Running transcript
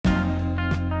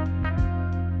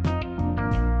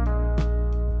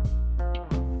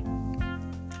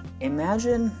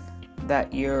Imagine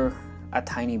that you're a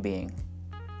tiny being,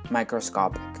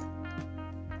 microscopic,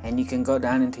 and you can go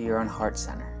down into your own heart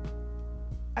center.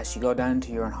 As you go down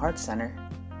into your own heart center,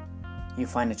 you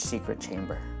find a secret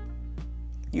chamber.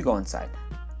 You go inside,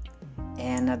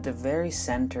 and at the very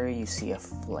center you see a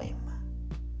flame.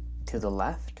 To the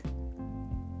left,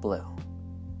 blue.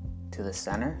 To the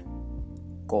center,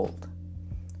 gold.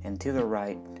 And to the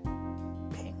right,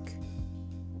 pink.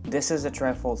 This is a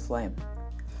trifold flame.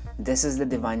 This is the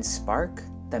divine spark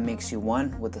that makes you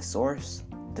one with the source,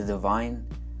 the divine,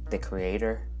 the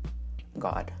creator,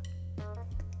 God.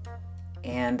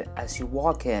 And as you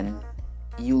walk in,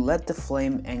 you let the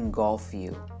flame engulf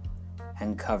you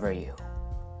and cover you.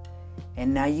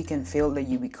 And now you can feel that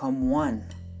you become one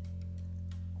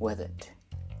with it.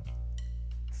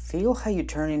 Feel how you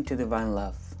turn into divine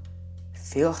love.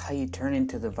 Feel how you turn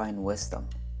into divine wisdom.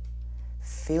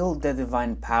 Feel the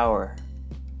divine power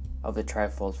of the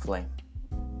trifold flame.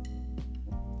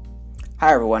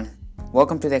 Hi everyone,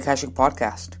 welcome to the Akashic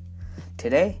Podcast.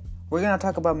 Today, we're going to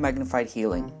talk about Magnified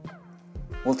Healing.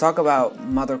 We'll talk about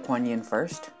Mother Kuan Yin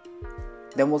first.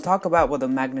 Then we'll talk about what the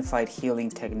Magnified Healing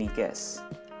technique is.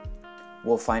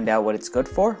 We'll find out what it's good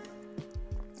for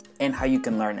and how you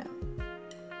can learn it.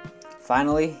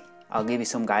 Finally, I'll give you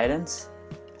some guidance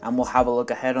and we'll have a look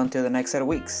ahead onto the next set of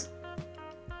weeks.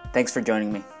 Thanks for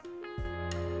joining me.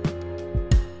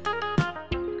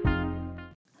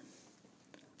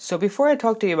 So before I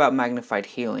talk to you about Magnified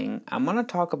Healing, I'm going to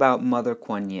talk about Mother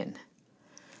Kuan Yin.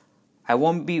 I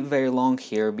won't be very long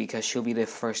here because she'll be the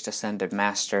first Ascended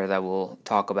Master that we'll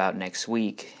talk about next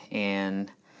week.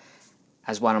 And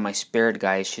as one of my spirit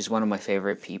guides, she's one of my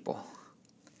favorite people.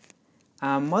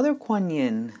 Mother Kuan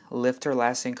Yin lived her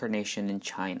last incarnation in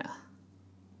China.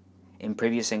 In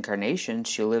previous incarnations,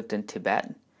 she lived in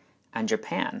Tibet and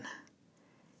Japan.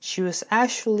 She was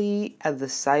actually a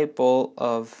disciple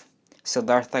of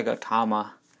Siddhartha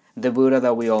Gautama, the Buddha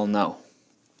that we all know.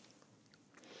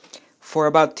 For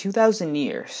about 2,000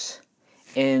 years,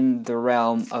 in the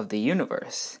realm of the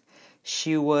universe,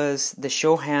 she was the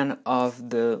Shohan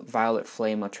of the violet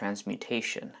flame of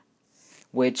transmutation,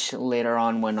 which later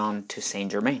on went on to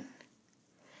Saint Germain.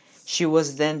 She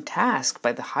was then tasked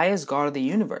by the highest God of the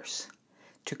universe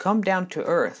to come down to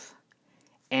earth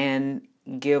and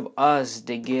give us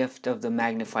the gift of the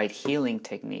Magnified Healing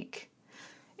technique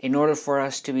in order for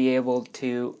us to be able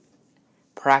to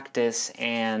practice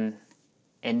and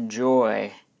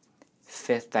enjoy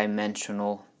fifth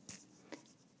dimensional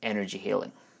energy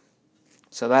healing.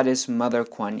 So that is Mother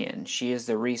Kuan Yin. She is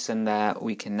the reason that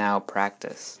we can now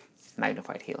practice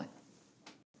Magnified Healing.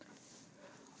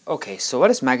 Okay, so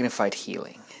what is Magnified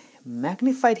Healing?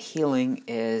 Magnified Healing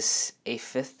is a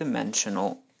fifth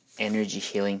dimensional energy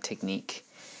healing technique.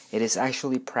 It is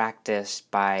actually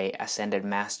practiced by ascended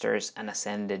masters and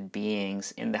ascended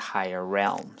beings in the higher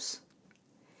realms.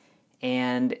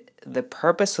 And the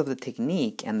purpose of the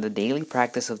technique and the daily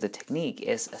practice of the technique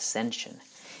is ascension,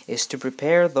 is to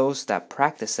prepare those that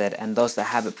practice it and those that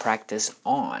have it practiced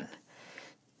on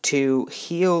to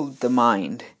heal the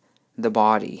mind, the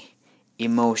body,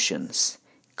 emotions,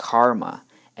 karma,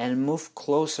 and move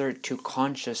closer to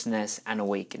consciousness and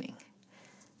awakening.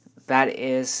 That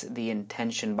is the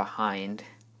intention behind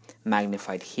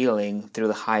Magnified Healing through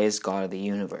the highest God of the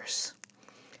universe.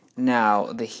 Now,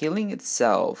 the healing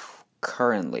itself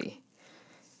currently,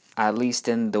 at least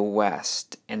in the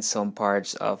West and some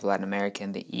parts of Latin America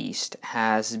and the East,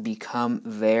 has become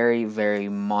very, very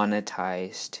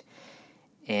monetized.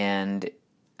 And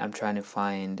I'm trying to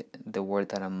find the word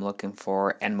that I'm looking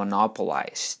for, and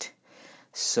monopolized.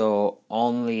 So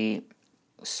only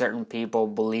certain people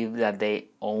believe that they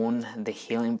own the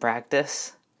healing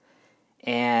practice.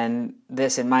 And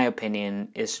this, in my opinion,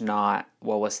 is not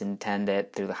what was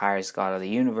intended through the highest God of the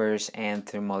universe and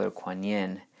through Mother Kuan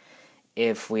Yin.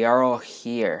 If we are all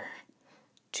here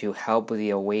to help with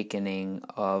the awakening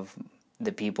of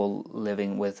the people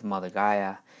living with Mother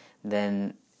Gaia,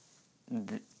 then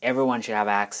everyone should have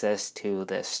access to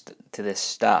this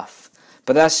stuff.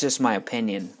 But that's just my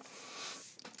opinion.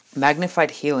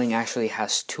 Magnified Healing actually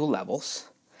has two levels.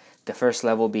 The first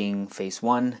level being phase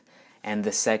 1, and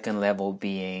the second level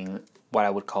being what I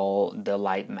would call the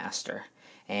Light Master.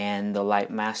 And the Light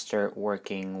Master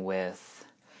working with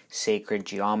sacred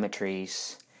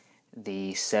geometries,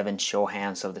 the 7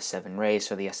 Shohans of the 7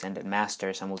 rays, or the Ascended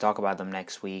Masters, and we'll talk about them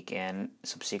next week and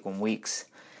subsequent weeks.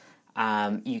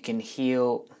 You can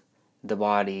heal the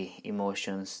body,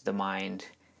 emotions, the mind,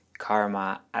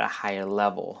 karma at a higher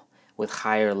level, with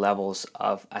higher levels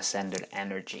of ascended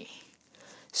energy.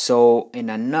 So in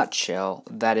a nutshell,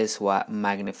 that is what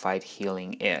Magnified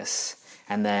Healing is.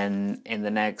 And then in the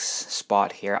next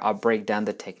spot here, I'll break down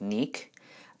the technique.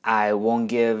 I won't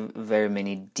give very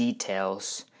many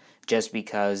details just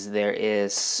because there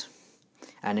is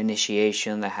an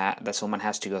initiation that someone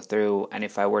has to go through, and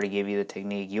if I were to give you the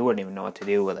technique, you wouldn't even know what to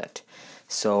do with it.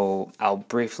 So I'll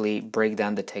briefly break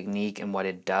down the technique and what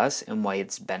it does and why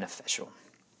it's beneficial.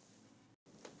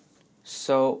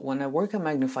 So when I work on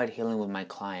Magnified Healing with my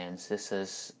clients, this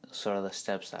is sort of the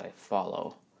steps that I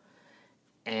follow.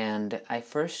 And I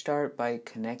first start by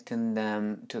connecting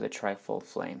them to the trifold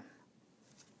flame.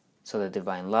 So the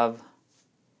divine love,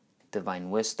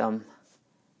 divine wisdom,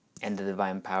 and the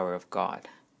divine power of God.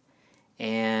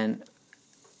 And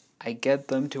I get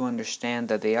them to understand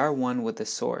that they are one with the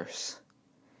source,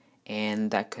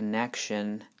 and that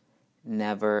connection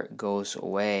never goes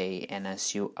away. And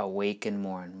as you awaken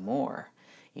more and more,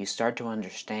 you start to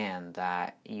understand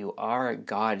that you are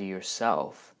God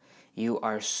yourself. You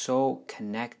are so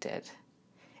connected,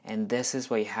 and this is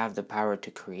why you have the power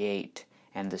to create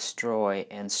and destroy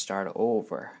and start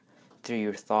over through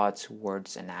your thoughts,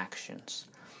 words, and actions.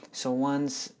 So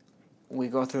once we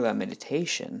go through that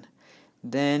meditation,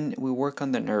 then we work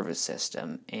on the nervous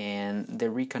system, and the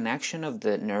reconnection of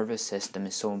the nervous system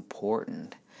is so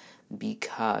important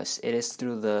because it is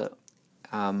through the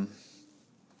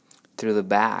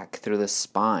back, through the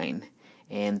spine,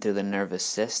 and through the nervous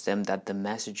system that the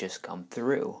messages come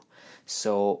through.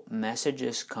 So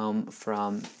messages come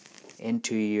from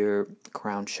into your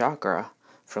crown chakra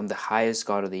from the highest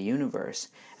God of the universe,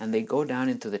 and they go down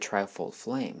into the trifold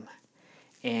flame.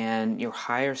 And your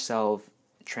higher self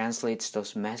translates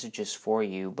those messages for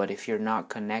you, but if you're not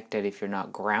connected, if you're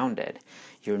not grounded,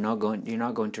 you're not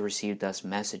going to receive those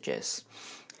messages.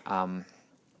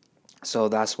 So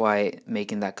that's why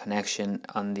making that connection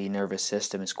on the nervous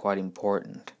system is quite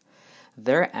important.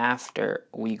 Thereafter,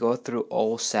 we go through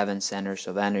all 7 centers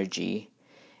of energy,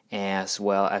 as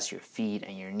well as your feet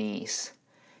and your knees.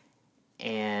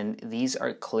 And these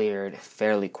are cleared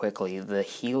fairly quickly. The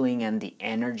healing and the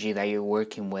energy that you're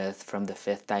working with from the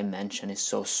 5th dimension is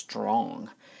so strong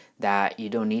that you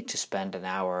don't need to spend an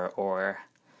hour or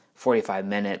 45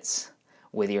 minutes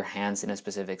with your hands in a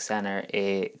specific center.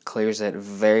 It clears it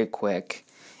very quick,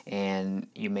 and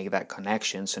you make that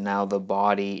connection. So now the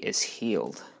body is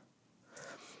healed.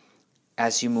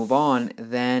 As you move on,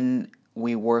 then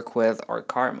we work with our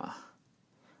karma.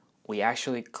 We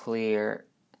actually clear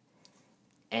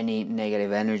any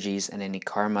negative energies and any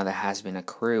karma that has been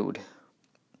accrued.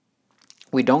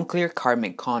 We don't clear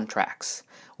karmic contracts.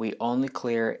 We only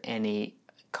clear any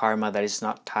karma that is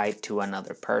not tied to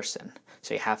another person.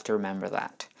 So you have to remember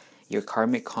that. Your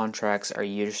karmic contracts are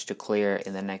yours to clear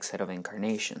in the next set of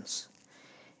incarnations.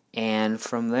 And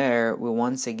from there, we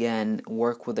once again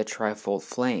work with the trifold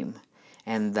flame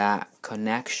and that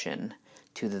connection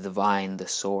to the divine, the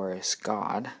source,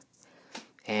 God.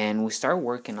 And we start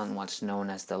working on what's known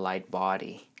as the light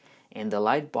body. And the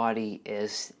light body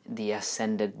is the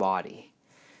ascended body.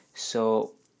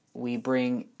 So we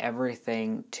bring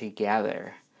everything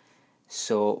together.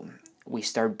 So we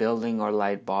start building our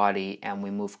light body and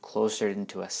we move closer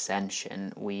into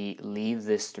ascension. We leave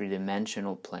this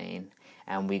 3-dimensional plane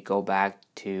and we go back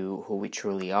to who we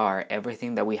truly are.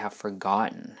 Everything that we have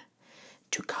forgotten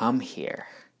to come here,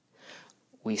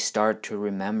 we start to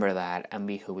remember that and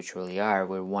be who we truly are.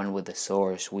 We're one with the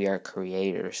source. We are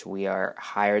creators. We are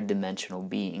higher dimensional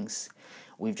beings.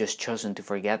 We've just chosen to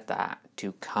forget that,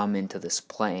 to come into this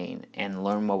plane and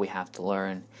learn what we have to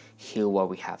learn, heal what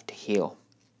we have to heal.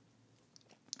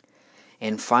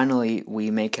 And finally,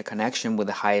 we make a connection with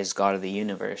the highest God of the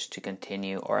universe to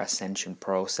continue our ascension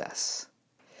process.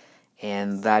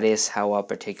 And that is how a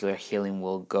particular healing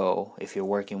will go if you're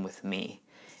working with me.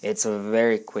 It's a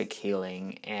very quick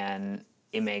healing, and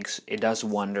it does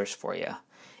wonders for you.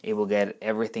 It will get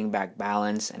everything back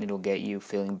balanced, and it will get you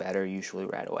feeling better usually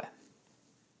right away.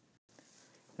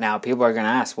 Now, people are going to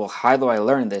ask, well, how do I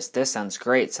learn this? This sounds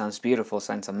great, sounds beautiful,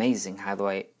 sounds amazing. How do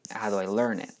I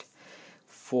learn it?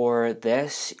 For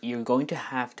this, you're going to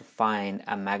have to find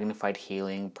a Magnified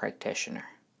Healing practitioner.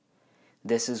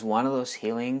 This is one of those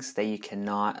healings that you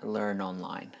cannot learn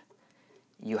online.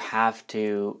 You have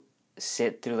to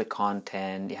sit through the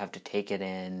content, you have to take it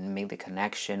in, make the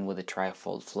connection with the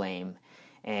trifold flame,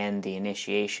 and the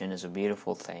initiation is a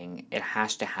beautiful thing. It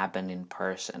has to happen in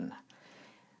person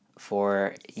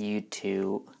for you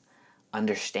to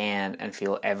understand and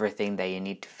feel everything that you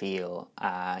need to feel.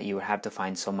 You would have to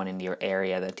find someone in your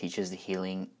area that teaches the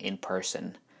healing in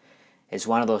person. It's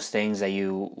one of those things that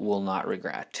you will not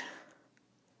regret.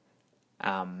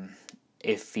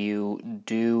 If you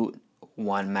do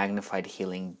want Magnified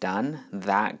Healing done,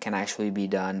 that can actually be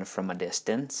done from a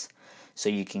distance. so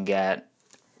you can get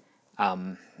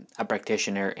a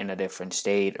practitioner in a different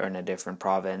state or in a different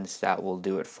province that will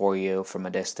do it for you from a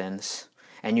distance,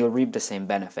 and you'll reap the same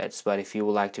benefits. But if you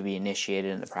would like to be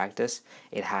initiated in the practice,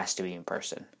 it has to be in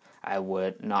person. I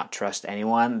would not trust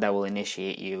anyone that will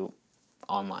initiate you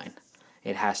online.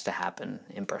 It has to happen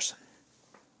in person.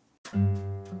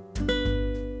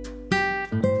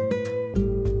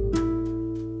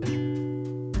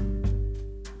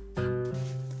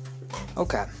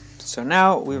 Okay, so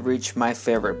now we've reached my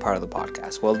favorite part of the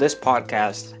podcast. Well, this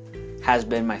podcast has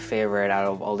been my favorite out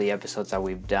of all the episodes that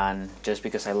we've done, just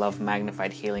because I love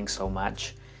Magnified Healing so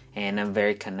much, and I'm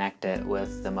very connected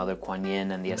with the Mother Kuan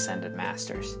Yin and the Ascended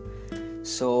Masters.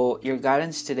 So your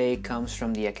guidance today comes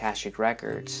from the Akashic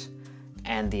Records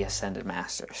and the Ascended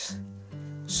Masters.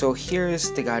 So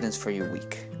here's the guidance for your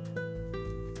week.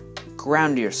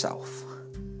 Ground yourself.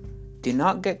 Do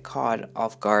not get caught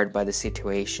off guard by the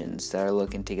situations that are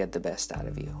looking to get the best out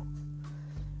of you.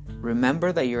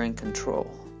 Remember that you're in control,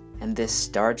 and this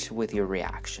starts with your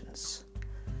reactions.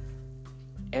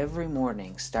 Every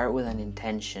morning, start with an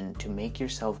intention to make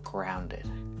yourself grounded,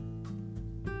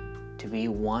 to be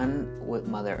one with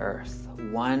Mother Earth,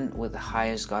 one with the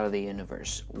highest God of the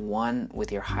universe, one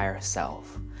with your higher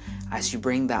self. As you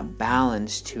bring that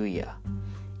balance to you,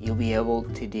 you'll be able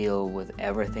to deal with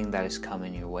everything that is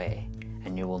coming your way,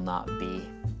 and you will not be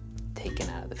taken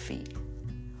out of the feet.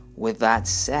 With that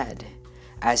said,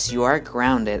 as you are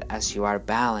grounded, as you are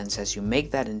balanced, as you make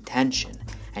that intention,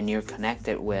 and you're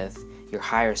connected with your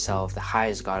higher self, the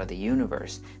highest God of the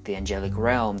universe, the angelic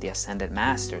realm, the ascended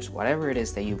masters, whatever it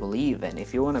is that you believe in,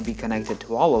 if you want to be connected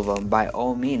to all of them, by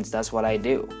all means, that's what I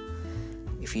do.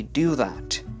 If you do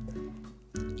that,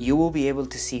 you will be able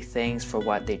to see things for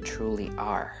what they truly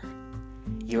are.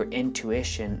 Your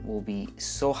intuition will be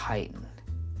so heightened,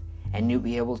 and you'll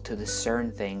be able to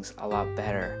discern things a lot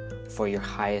better for your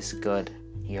highest good,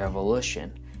 your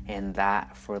evolution, and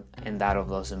that of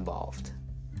those involved.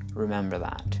 Remember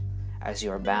that. As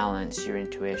you are balanced, your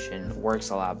intuition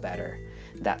works a lot better.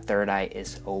 That third eye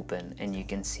is open, and you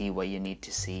can see what you need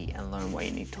to see and learn what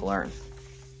you need to learn.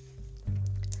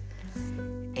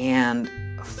 And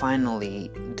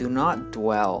finally, do not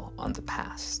dwell on the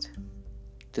past.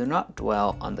 Do not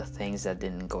dwell on the things that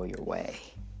didn't go your way.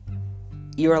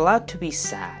 You're allowed to be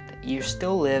sad. You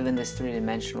still live in this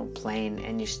three-dimensional plane,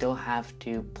 and you still have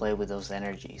to play with those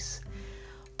energies.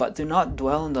 But do not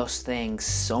dwell on those things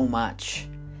so much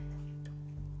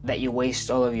that you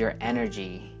waste all of your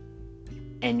energy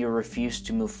and you refuse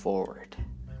to move forward.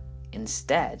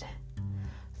 Instead,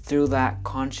 through that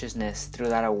consciousness, through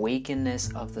that awakeness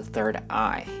of the third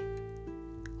eye,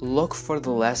 look for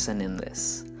the lesson in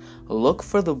this. Look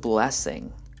for the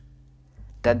blessing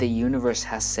that the universe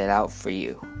has set out for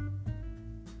you.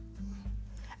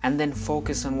 And then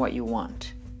focus on what you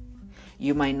want.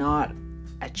 You might not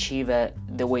achieve it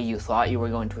the way you thought you were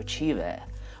going to achieve it,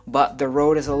 but the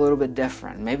road is a little bit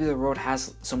different. Maybe the road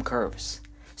has some curves,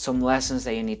 some lessons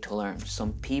that you need to learn,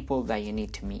 some people that you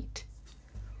need to meet.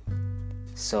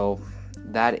 So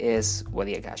that is what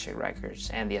the Akashic Records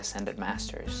and the Ascended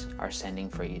Masters are sending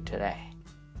for you today.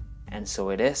 And so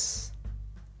it is,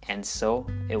 and so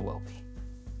it will be.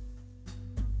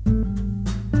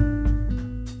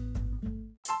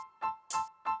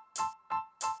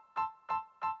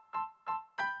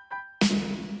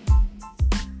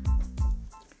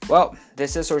 Well,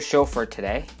 this is our show for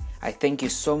today. I thank you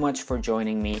so much for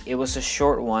joining me. It was a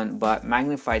short one, but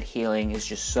Magnified Healing is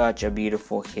just such a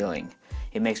beautiful healing.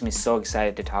 It makes me so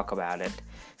excited to talk about it.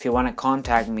 If you want to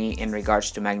contact me in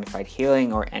regards to Magnified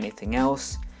Healing or anything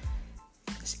else,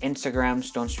 it's Instagram,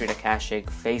 Stone Street Akashic,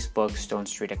 Facebook, Stone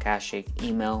Street Akashic,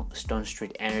 email,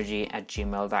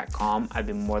 stonestreetenergy@gmail.com. I'd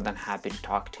be more than happy to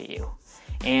talk to you.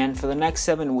 And for the next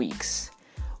 7 weeks,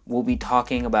 we'll be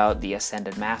talking about the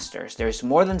Ascended Masters. There's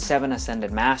more than 7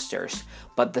 Ascended Masters,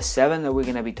 but the 7 that we're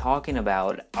going to be talking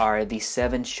about are the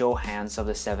 7 show hands of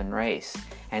the 7 rays.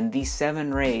 And these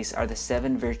 7 rays are the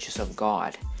 7 virtues of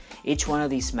God. Each one of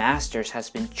these masters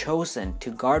has been chosen to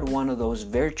guard one of those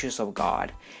virtues of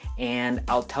God. And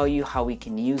I'll tell you how we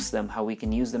can use them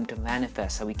to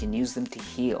manifest, how we can use them to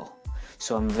heal.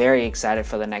 So I'm very excited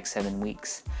for the next 7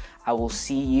 weeks. I will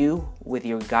see you with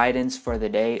your guidance for the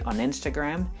day on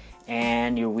Instagram,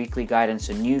 and your weekly guidance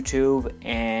on YouTube,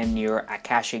 and your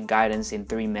Akashic guidance in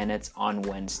 3 minutes on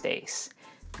Wednesdays.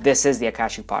 This is the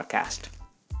Akashic Podcast.